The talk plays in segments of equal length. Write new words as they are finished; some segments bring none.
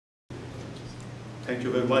Thank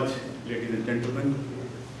you very much, ladies and gentlemen.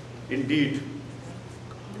 Indeed,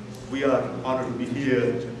 we are honored to be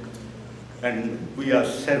here, and we are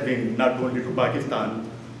serving not only to Pakistan,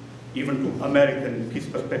 even to American peace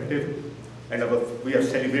perspective, and we are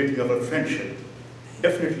celebrating our friendship.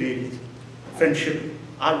 Definitely, friendship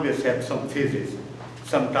always has some phases.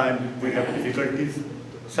 Sometimes we have difficulties,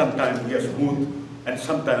 sometimes we are smooth, and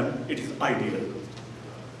sometimes it is ideal.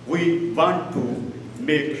 We want to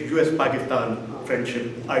make US-Pakistan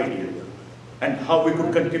friendship ideal. And how we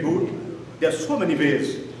could contribute? There are so many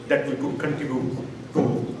ways that we could contribute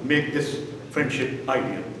to make this friendship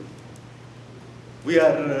ideal. We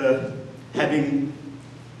are having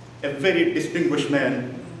a very distinguished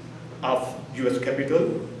man of US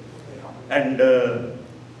Capitol, and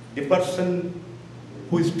the person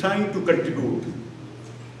who is trying to contribute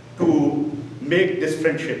to make this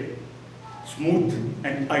friendship smooth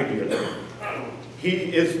and ideal.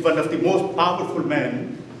 He is one of the most powerful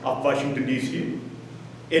men of Washington, D.C.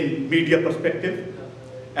 in media perspective,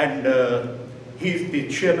 and he is the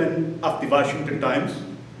chairman of the Washington Times,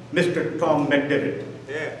 Mr. Tom McDevitt.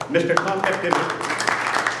 Yeah. Mr. Tom McDevitt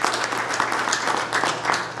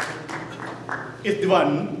is the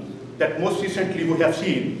one that most recently we have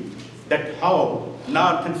seen that how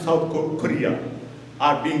North and South Korea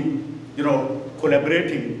are being,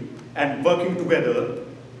 collaborating and working together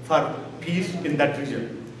for peace in that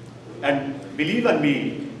region. And believe on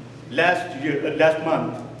me, last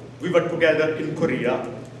month, we were together in Korea,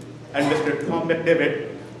 and Mr. Tom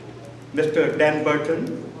McDevitt, Mr. Dan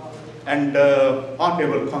Burton, and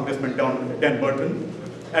Honorable Congressman Dan Burton,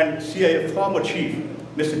 and CIA former chief,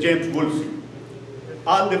 Mr. James Woolsey.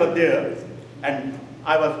 All they were there, and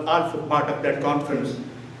I was also part of that conference,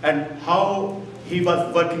 and how he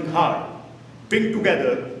was working hard, bring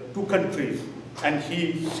together two countries, and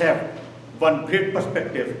he set one great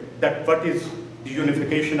perspective that what is the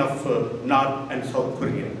unification of North and South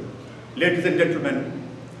Korea. Ladies and gentlemen,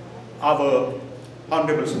 our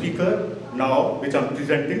Honorable Speaker, now which I'm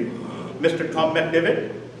presenting, Mr. Tom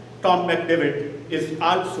McDevitt. Tom McDevitt is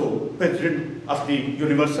also President of the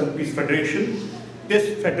Universal Peace Federation.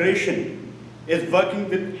 This federation is working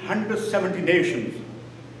with 170 nations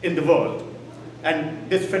in the world, and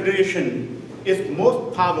this federation is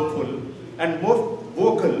most powerful and most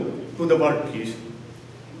vocal to the world peace.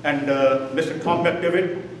 And Mr. Tom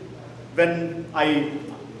McDevitt, when I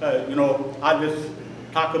always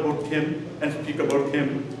talk about him and speak about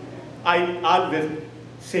him, I always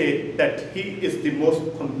say that he is the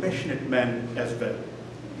most compassionate man as well.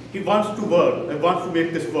 He wants to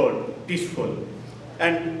make this world peaceful,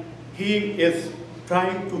 and he is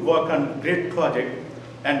trying to work on a great project,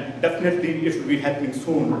 and definitely it will be happening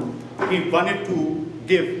soon. He wanted to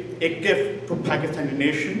give a gift to Pakistani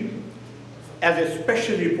nation as a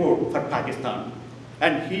special report for Pakistan.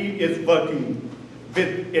 And he is working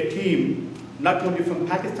with a team, not only from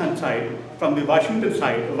Pakistan side, from the Washington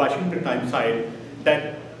side, the Washington Times side,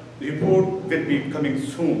 that report will be coming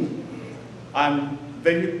soon. I'm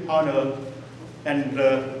very honored and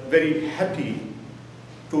very happy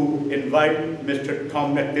to invite Mr.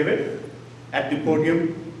 Tom McDevitt at the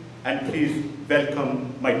podium, and please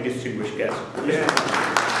welcome my distinguished guest. Yeah.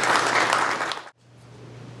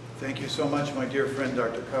 Thank you so much, my dear friend,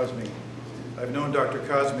 Dr. Kazmi. I've known Dr.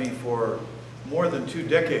 Kazmi for more than 2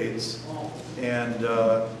 decades, and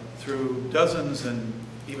through dozens and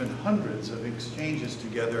even hundreds of exchanges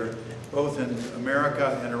together, both in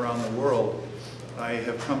America and around the world, I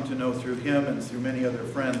have come to know through him and through many other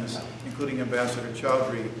friends, including Ambassador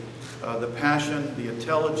Chowdhury, the passion, the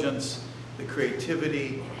intelligence, the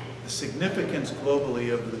creativity, the significance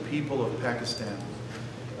globally of the people of Pakistan.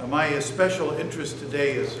 My special interest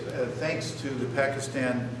today is thanks to the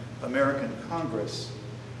Pakistan American Congress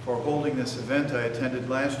for holding this event. I attended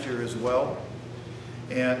last year as well.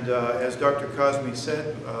 And as Dr. Kazmi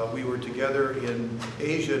said, we were together in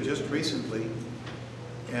Asia just recently.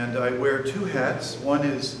 And I wear 2 hats. One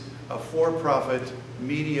is a for-profit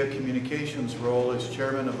media communications role as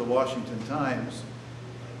chairman of the Washington Times.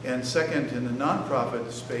 And second, in the nonprofit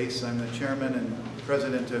space, I'm the chairman and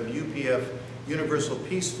president of UPF, Universal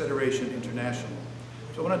Peace Federation International.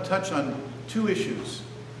 So I want to touch on 2 issues,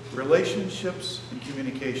 relationships and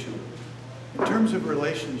communication. In terms of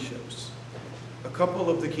relationships, a couple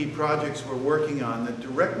of the key projects we're working on that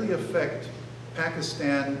directly affect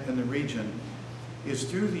Pakistan and the region is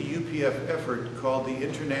through the UPF effort called the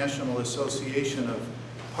International Association of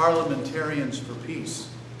Parliamentarians for Peace.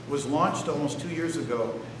 It was launched almost 2 years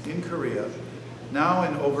ago in Korea, now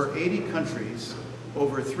in over 80 countries,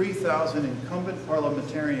 over 3,000 incumbent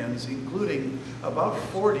parliamentarians, including about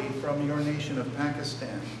 40 from your nation of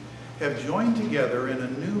Pakistan, have joined together in a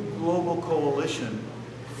new global coalition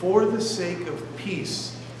for the sake of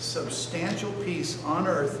peace, substantial peace on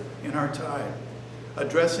earth in our time,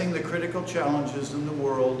 addressing the critical challenges in the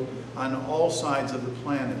world on all sides of the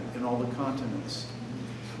planet, in all the continents.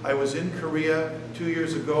 I was in Korea 2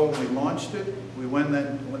 years ago when we launched it. We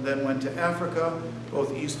then went to Africa,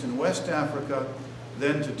 both East and West Africa,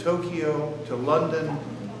 then to Tokyo, to London,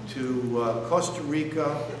 to Costa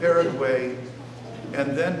Rica, Paraguay,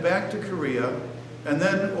 and then back to Korea, and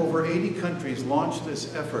then over 80 countries launched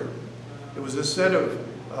this effort. It was a set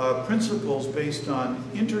of principles based on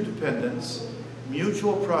interdependence,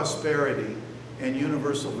 mutual prosperity, and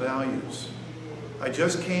universal values. I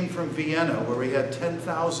just came from Vienna, where we had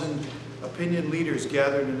 10,000 opinion leaders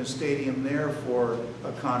gathered in a stadium there for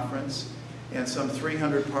a conference, and some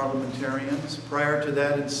 300 parliamentarians. Prior to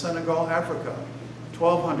that, in Senegal, Africa,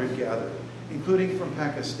 1,200 gathered, including from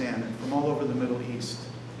Pakistan and from all over the Middle East.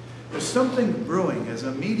 There's something brewing. As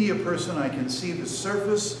a media person, I can see the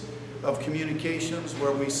surface of communications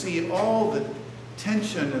where we see all the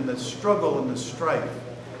tension and the struggle and the strife.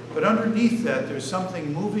 But underneath that, there's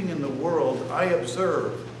something moving in the world I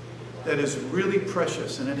observe that is really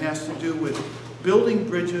precious, and it has to do with building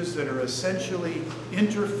bridges that are essentially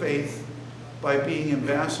interfaith by being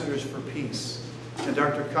ambassadors for peace. And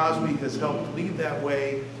Dr. Kazmi has helped lead that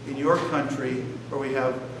way in your country, where we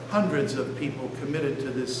have hundreds of people committed to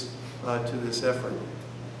this effort.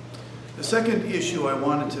 The second issue I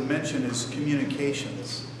wanted to mention is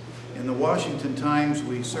communications. In the Washington Times,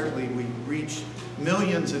 we reach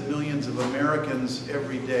millions and millions of Americans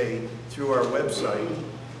every day through our website.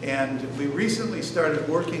 And we recently started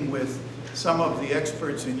working with some of the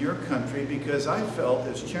experts in your country because I felt,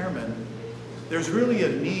 as chairman, there's really a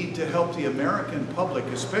need to help the American public,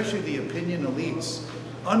 especially the opinion elites,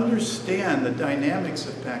 understand the dynamics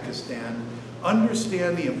of Pakistan,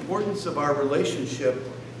 understand the importance of our relationship,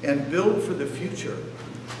 and build for the future.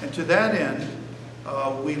 And to that end,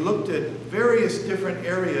 we looked at various different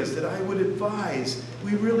areas that I would advise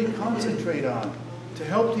we really concentrate on to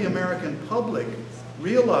help the American public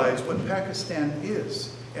realize what Pakistan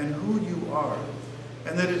is and who you are,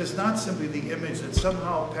 and that it is not simply the image that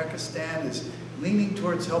somehow Pakistan is leaning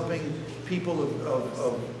towards helping people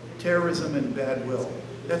of terrorism and bad will.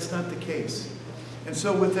 That's not the case. And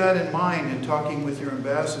so with that in mind, in talking with your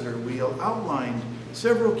ambassador, we outlined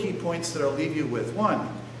several key points that I'll leave you with. One,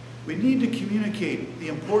 we need to communicate the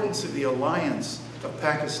importance of the alliance of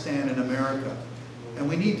Pakistan and America. And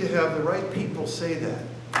we need to have the right people say that.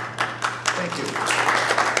 Thank you.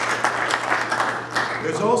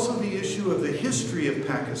 There's also the issue of the history of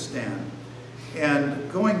Pakistan. And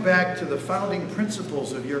going back to the founding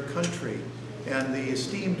principles of your country and the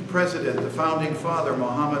esteemed president, the founding father,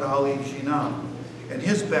 Muhammad Ali Jinnah, and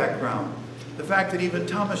his background. The fact that even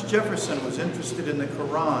Thomas Jefferson was interested in the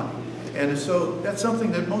Quran. And so that's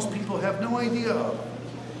something that most people have no idea of.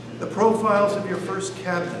 The profiles of your first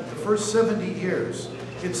cabinet, the first 70 years.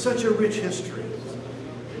 It's such a rich history.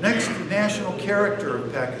 Next, the national character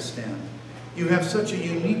of Pakistan. You have such a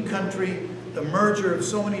unique country, the merger of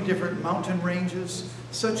so many different mountain ranges,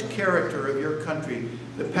 such character of your country.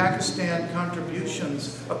 The Pakistan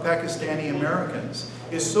contributions of Pakistani Americans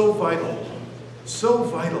is so vital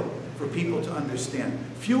for people to understand.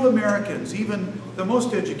 Few Americans, even the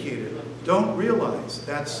most educated, don't realize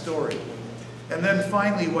that story. And then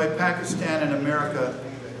finally, why Pakistan and America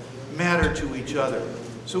matter to each other.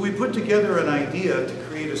 So we put together an idea to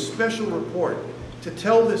create a special report to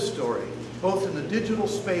tell this story, both in the digital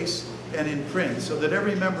space and in print, so that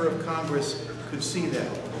every member of Congress could see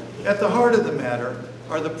that. At the heart of the matter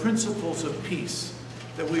are the principles of peace,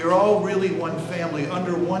 that we are all really one family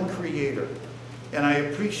under one creator. And I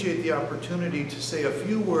appreciate the opportunity to say a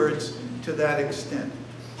few words to that extent.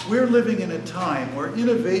 We're living in a time where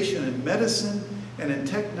innovation in medicine and in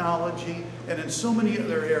technology and in so many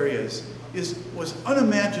other areas was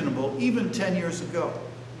unimaginable even 10 years ago.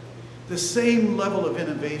 The same level of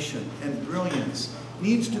innovation and brilliance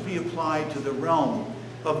needs to be applied to the realm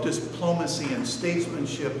of diplomacy and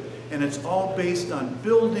statesmanship, and it's all based on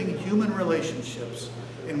building human relationships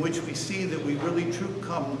in which we see that we really truly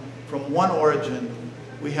come from one origin.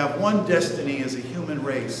 We have one destiny as a human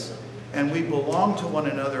race, and we belong to one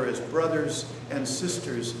another as brothers and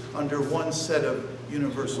sisters under one set of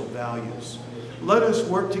universal values. Let us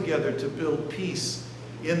work together to build peace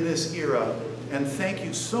in this era, and thank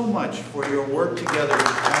you so much for your work together.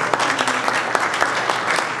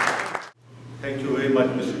 Thank you very much,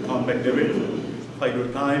 Mr. McDevitt, for your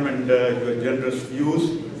time and your generous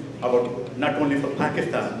views about not only for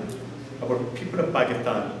Pakistan, about people of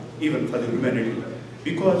Pakistan, even for the humanity.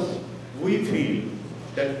 Because we feel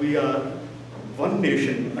that we are one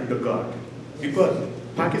nation under God, because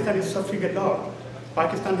Pakistan is suffering a lot.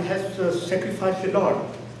 Pakistan has sacrificed a lot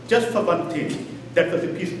just for one thing, that was the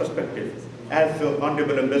peace perspective. As the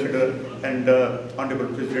Honorable Ambassador and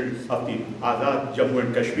Honorable President of the Azad Jammu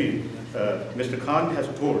and Kashmir, Mr. Khan has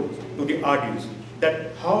told to the audience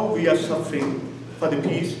that how we are suffering for the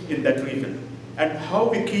peace in that region and how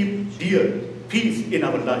we keep dear peace in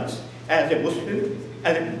our lives as a Muslim,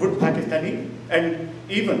 as a good Pakistani, and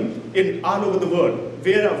even in all over the world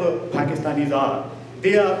where our Pakistanis are,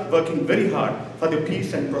 they are working very hard for the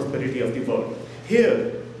peace and prosperity of the world.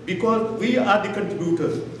 Here, because we are the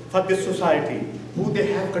contributors for this society, who they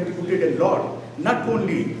have contributed a lot, not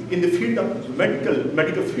only in the field of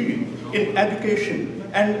medical field, in education,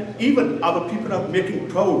 and even our people are making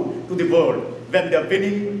proud to the world when they are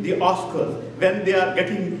winning the Oscars, when they are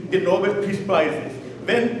getting the Nobel Peace Prizes,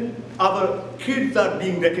 when our kids are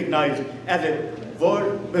being recognized as a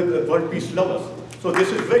world peace lovers. So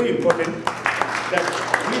this is very important that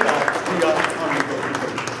we are honorable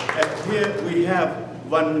people. And here we have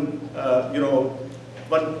one,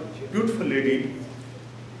 one beautiful lady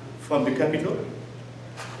from the capital,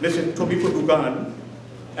 Mrs. Tomiko Dugan,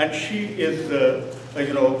 and she is,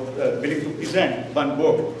 willing to present one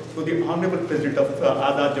book to the Honorable President of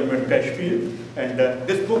Azad Jammu and Kashmir. And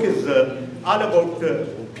this book is all about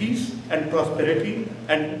peace and prosperity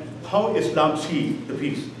and how Islam sees the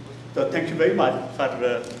peace. So thank you very much for,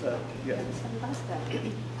 I was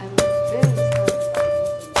very